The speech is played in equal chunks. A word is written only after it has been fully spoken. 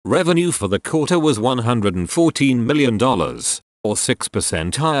Revenue for the quarter was $114 million, or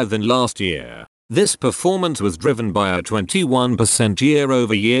 6% higher than last year. This performance was driven by a 21%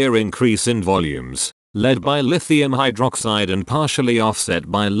 year-over-year increase in volumes, led by lithium hydroxide and partially offset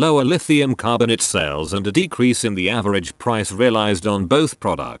by lower lithium carbonate sales and a decrease in the average price realized on both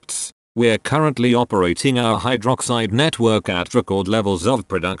products. We're currently operating our hydroxide network at record levels of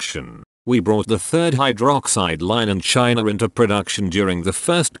production. We brought the third hydroxide line in China into production during the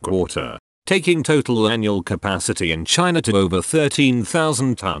first quarter, taking total annual capacity in China to over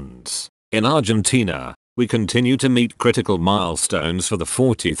 13,000 tons. In Argentina, we continue to meet critical milestones for the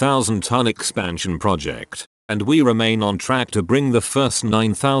 40,000 ton expansion project, and we remain on track to bring the first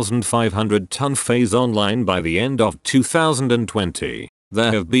 9,500 ton phase online by the end of 2020.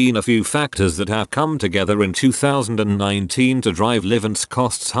 There have been a few factors that have come together in 2019 to drive Livent's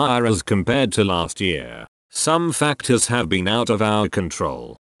costs higher as compared to last year. Some factors have been out of our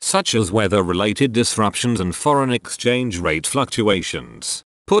control, such as weather-related disruptions and foreign exchange rate fluctuations.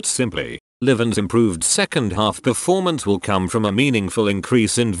 Put simply, Livent's improved second half performance will come from a meaningful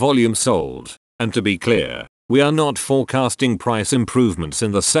increase in volume sold. And to be clear, we are not forecasting price improvements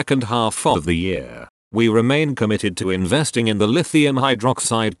in the second half of the year. We remain committed to investing in the lithium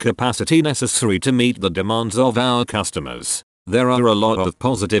hydroxide capacity necessary to meet the demands of our customers. There are a lot of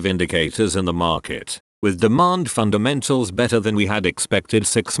positive indicators in the market, with demand fundamentals better than we had expected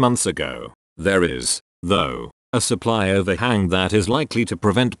 6 months ago. There is, though, a supply overhang that is likely to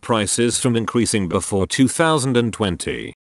prevent prices from increasing before 2020.